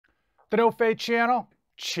The No Fate channel,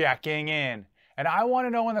 checking in. And I want to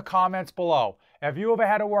know in the comments below, have you ever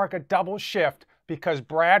had to work a double shift because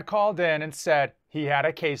Brad called in and said he had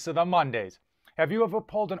a case of the Mondays? Have you ever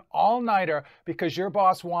pulled an all-nighter because your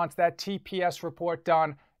boss wants that TPS report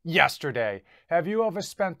done yesterday? Have you ever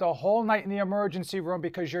spent the whole night in the emergency room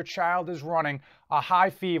because your child is running a high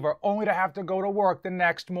fever only to have to go to work the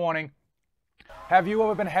next morning? Have you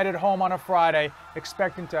ever been headed home on a Friday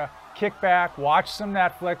expecting to kick back, watch some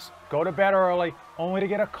Netflix, go to bed early, only to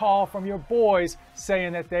get a call from your boys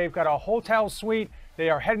saying that they've got a hotel suite, they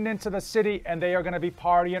are heading into the city, and they are going to be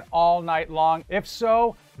partying all night long? If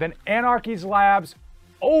so, then Anarchy Labs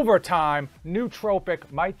Overtime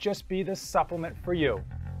Nootropic might just be the supplement for you.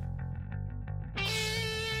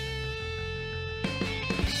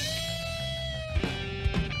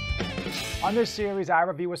 On this series, I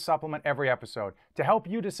review a supplement every episode to help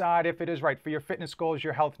you decide if it is right for your fitness goals,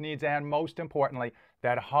 your health needs, and most importantly,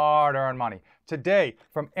 that hard-earned money. Today,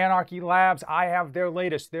 from Anarchy Labs, I have their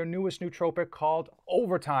newest nootropic called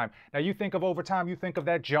Overtime. Now, you think of Overtime, you think of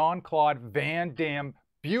that Jean-Claude Van Damme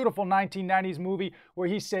beautiful 1990s movie where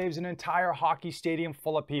he saves an entire hockey stadium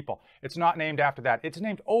full of people. It's not named after that. It's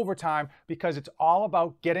named Overtime because it's all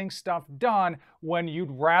about getting stuff done when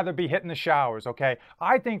you'd rather be hitting the showers, okay?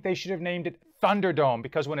 I think they should have named it Thunderdome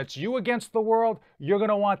because when it's you against the world, you're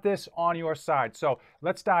gonna want this on your side. So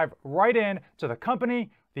let's dive right in to the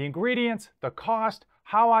company, the ingredients, the cost,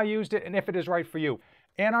 how I used it, and if it is right for you.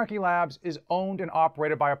 Anarchy Labs is owned and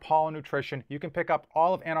operated by Apollon Nutrition. You can pick up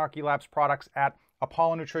all of Anarchy Labs products at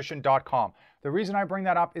apollonnutrition.com. The reason I bring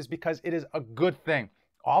that up is because it is a good thing.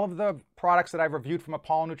 All of the products that I've reviewed from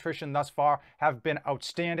Apollon Nutrition thus far have been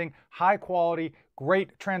outstanding, high quality,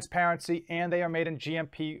 great transparency, and they are made in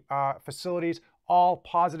GMP facilities. All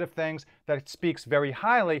positive things that speaks very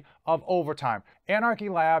highly of Overtime. Anarchy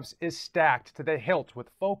Labs is stacked to the hilt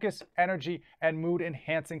with focus, energy, and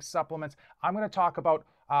mood-enhancing supplements. I'm going to talk about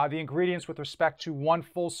the ingredients with respect to one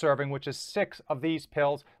full serving, which is 6 of these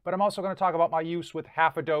pills, but I'm also going to talk about my use with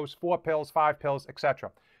half a dose, 4 pills, 5 pills,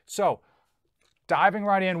 etc. So, diving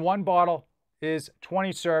right in, one bottle is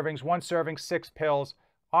 20 servings, one serving, 6 pills.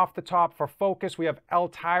 Off the top for focus, we have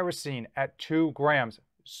L-tyrosine at 2 grams,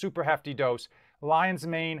 super hefty dose. Lion's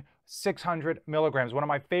mane, 600 milligrams, one of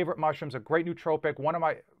my favorite mushrooms, a great nootropic, one of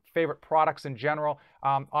my favorite products in general.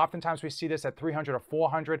 Oftentimes we see this at 300 or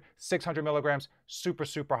 400, 600 milligrams, super,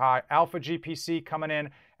 super high. Alpha GPC coming in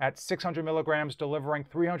at 600 milligrams, delivering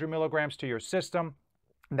 300 milligrams to your system.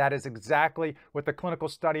 That is exactly what the clinical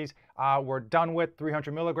studies were done with,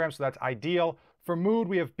 300 milligrams, so that's ideal. For mood,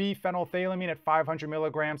 we have B-phenolphthaleamine at 500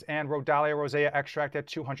 milligrams and Rhodalia rosea extract at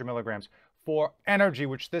 200 milligrams. For energy,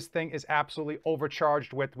 which this thing is absolutely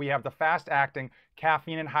overcharged with, we have the fast-acting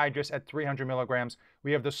caffeine anhydrous at 300 milligrams.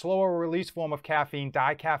 We have the slower release form of caffeine,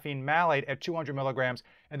 dicaffeine malate at 200 milligrams.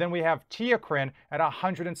 And then we have teocrine at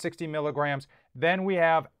 160 milligrams. Then we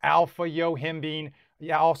have alpha-yohimbine,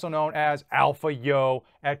 also known as alpha-yo,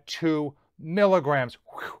 at 2 milligrams.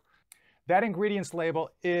 Whew. That ingredients label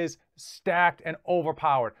is stacked and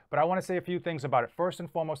overpowered. But I want to say a few things about it. First and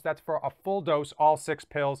foremost, that's for a full dose, all 6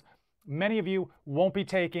 pills. Many of you won't be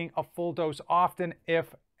taking a full dose often,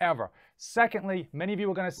 if ever. Secondly, many of you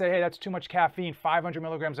are going to say, hey, that's too much caffeine, 500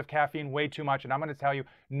 milligrams of caffeine, way too much. And I'm going to tell you,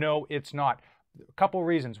 no, it's not. A couple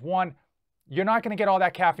reasons. One, you're not going to get all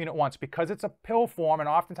that caffeine at once because it's a pill form, and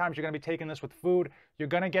oftentimes you're going to be taking this with food. You're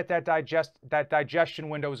going to get that digestion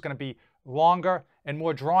window is going to be longer and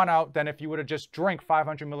more drawn out than if you were to just drink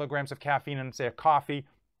 500 milligrams of caffeine in, say, a coffee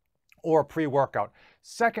or a pre-workout.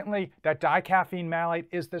 Secondly, that dicaffeine malate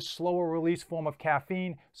is the slower release form of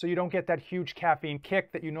caffeine, so you don't get that huge caffeine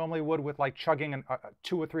kick that you normally would with like chugging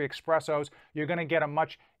 2 or 3 espressos. You're going to get a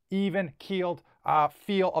much even-keeled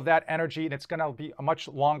feel of that energy, and it's going to be a much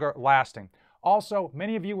longer lasting. Also,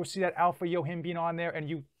 many of you will see that alpha-yohimbine on there and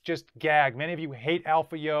you just gag. Many of you hate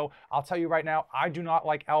alpha-yo. I'll tell you right now, I do not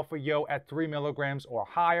like alpha-yo at 3 milligrams or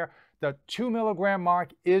higher. The 2 milligram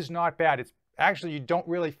mark is not bad. It's actually, you don't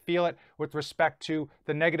really feel it with respect to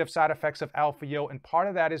the negative side effects of alpha-yo, and part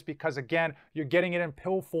of that is because, again, you're getting it in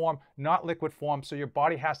pill form, not liquid form, so your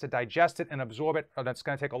body has to digest it and absorb it, and that's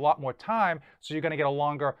going to take a lot more time, so you're going to get a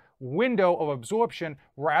longer window of absorption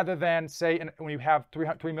rather than, say, when you have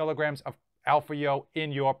 3 milligrams of alpha-yo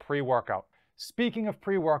in your pre-workout. Speaking of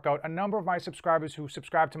pre-workout, a number of my subscribers who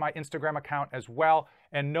subscribe to my Instagram account as well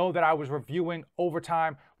and know that I was reviewing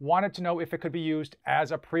Overtime wanted to know if it could be used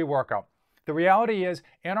as a pre-workout. The reality is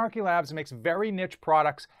Anarchy Labs makes very niche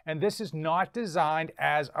products, and this is not designed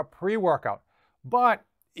as a pre-workout. But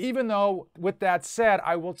even though, with that said,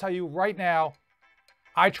 I will tell you right now,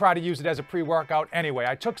 I try to use it as a pre-workout anyway.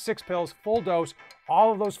 I took 6 pills, full dose,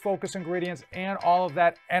 all of those focus ingredients and all of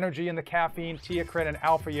that energy in the caffeine, teocrine, and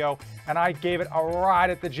alpha-yo, and I gave it a ride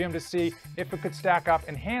at the gym to see if it could stack up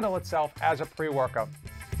and handle itself as a pre-workout.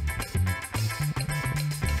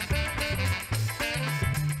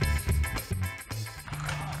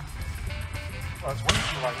 Oh, it's way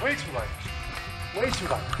too light, way too light. Way too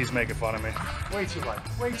light. He's making fun of me. Way too light,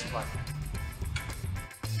 way too light.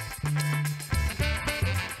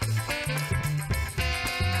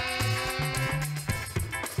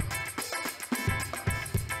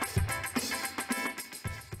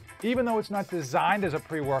 Even though it's not designed as a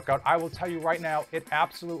pre-workout, I will tell you right now, it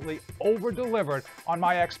absolutely over-delivered on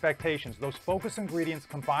my expectations. Those focus ingredients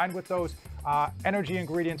combined with those energy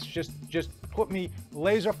ingredients just put me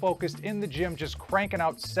laser focused in the gym, just cranking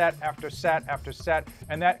out set after set after set,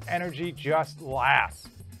 and that energy just lasts.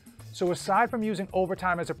 So aside from using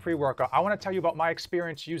Overtime as a pre-workout, I want to tell you about my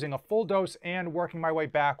experience using a full dose and working my way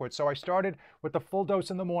backwards. So I started with the full dose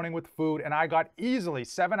in the morning with food, and I got easily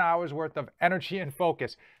 7 hours worth of energy and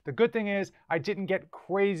focus. The good thing is I didn't get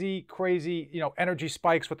crazy, energy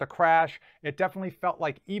spikes with the crash. It definitely felt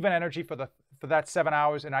like even energy for that 7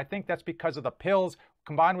 hours, and I think that's because of the pills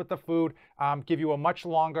combined with the food give you a much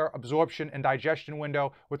longer absorption and digestion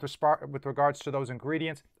window with regards to those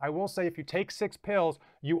ingredients. I will say if you take 6 pills,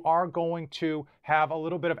 you are going to have a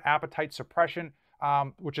little bit of appetite suppression,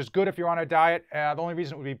 which is good if you're on a diet. The only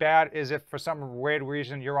reason it would be bad is if for some weird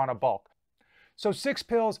reason you're on a bulk. So 6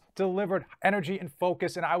 pills delivered energy and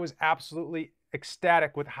focus, and I was absolutely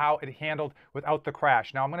ecstatic with how it handled without the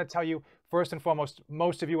crash. Now I'm going to tell you, first and foremost,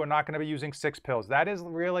 most of you are not going to be using 6 pills. That is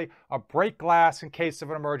really a break glass in case of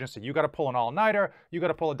an emergency. You got to pull an all-nighter, you got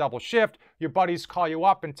to pull a double shift, your buddies call you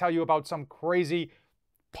up and tell you about some crazy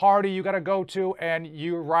party you got to go to, and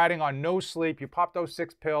you're riding on no sleep. You pop those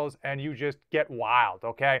 6 pills and you just get wild,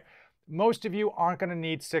 okay? Most of you aren't going to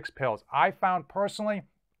need 6 pills. I found personally,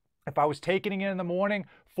 if I was taking it in the morning,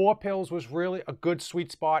 4 pills was really a good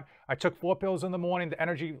sweet spot. I took 4 pills in the morning. The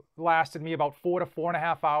energy lasted me about 4 to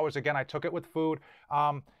 4.5 hours. Again, I took it with food.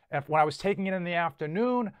 And when I was taking it in the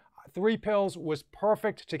afternoon, 3 pills was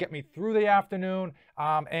perfect to get me through the afternoon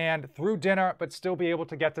and through dinner, but still be able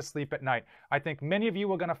to get to sleep at night. I think many of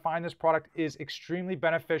you are going to find this product is extremely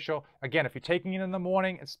beneficial. Again, if you're taking it in the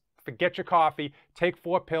morning, forget your coffee, take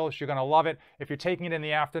 4 pills, you're going to love it. If you're taking it in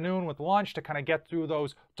the afternoon with lunch to kind of get through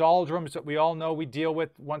those doldrums that we all know we deal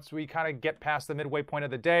with once we kind of get past the midway point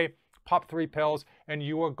of the day, pop 3 pills and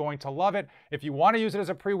you are going to love it. If you want to use it as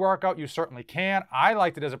a pre-workout, you certainly can. I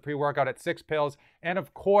liked it as a pre-workout at 6 pills. And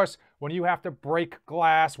of course, when you have to break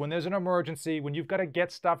glass, when there's an emergency, when you've got to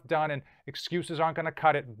get stuff done and excuses aren't going to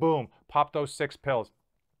cut it, boom, pop those 6 pills.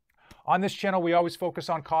 On this channel, we always focus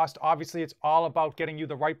on cost. Obviously, it's all about getting you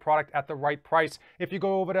the right product at the right price. If you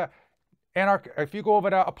go over to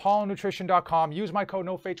ApollonNutrition.com, use my code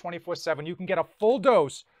NOFADE247, you can get a full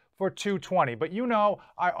dose for $220. But you know,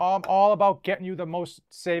 I'm all about getting you the most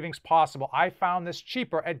savings possible. I found this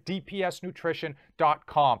cheaper at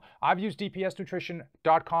DPSNutrition.com. I've used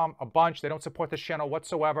DPSNutrition.com a bunch. They don't support this channel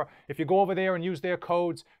whatsoever. If you go over there and use their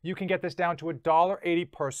codes, you can get this down to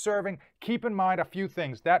 $1.80 per serving. Keep in mind a few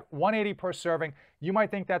things. That $1.80 per serving, you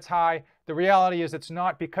might think that's high. The reality is it's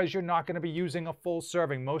not, because you're not going to be using a full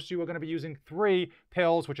serving. Most of you are going to be using 3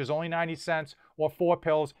 pills, which is only 90 cents, or 4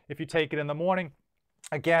 pills if you take it in the morning.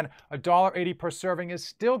 Again, $1.80 per serving is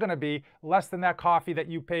still going to be less than that coffee that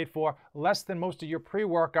you paid for, less than most of your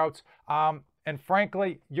pre-workouts. And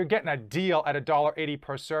frankly, you're getting a deal at $1.80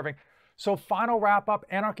 per serving. So final wrap up,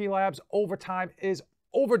 Anarchy Labs Overtime is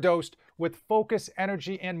overdosed with focus,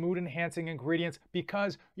 energy, and mood-enhancing ingredients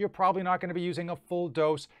because you're probably not going to be using a full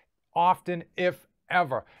dose often, if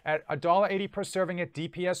ever. At $1.80 per serving at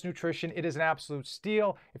DPS Nutrition, it is an absolute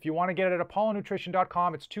steal. If you want to get it at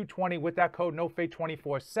ApollonNutrition.com, it's $220 with that code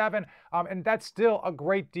NOFADE247. And that's still a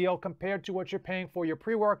great deal compared to what you're paying for your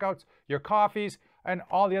pre-workouts, your coffees, and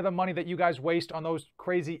all the other money that you guys waste on those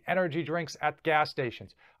crazy energy drinks at gas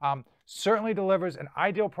stations. Certainly delivers an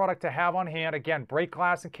ideal product to have on hand. Again, break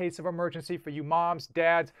glass in case of emergency for you moms,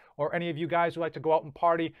 dads, or any of you guys who like to go out and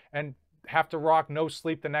party and have to rock no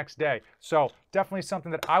sleep the next day. So definitely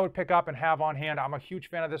something that I would pick up and have on hand. I'm a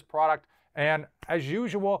huge fan of this product. And as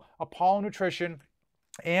usual, Apollon Nutrition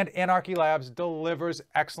and Anarchy Labs delivers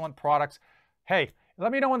excellent products. Hey,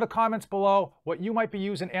 let me know in the comments below what you might be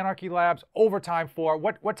using Anarchy Labs Overtime for.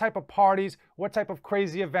 What type of parties, what type of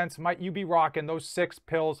crazy events might you be rocking those 6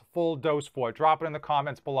 pills full dose for? Drop it in the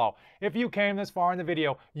comments below. If you came this far in the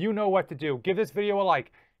video, you know what to do. Give this video a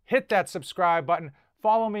like, hit that subscribe button,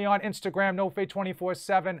 follow me on Instagram,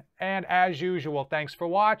 NoFade247, and as usual, thanks for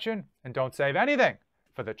watching, and don't save anything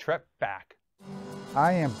for the trip back.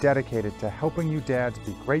 I am dedicated to helping you dads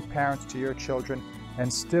be great parents to your children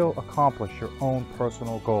and still accomplish your own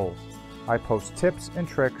personal goals. I post tips and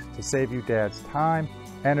tricks to save you dads time,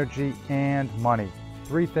 energy, and money.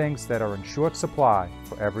 3 things that are in short supply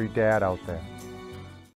for every dad out there.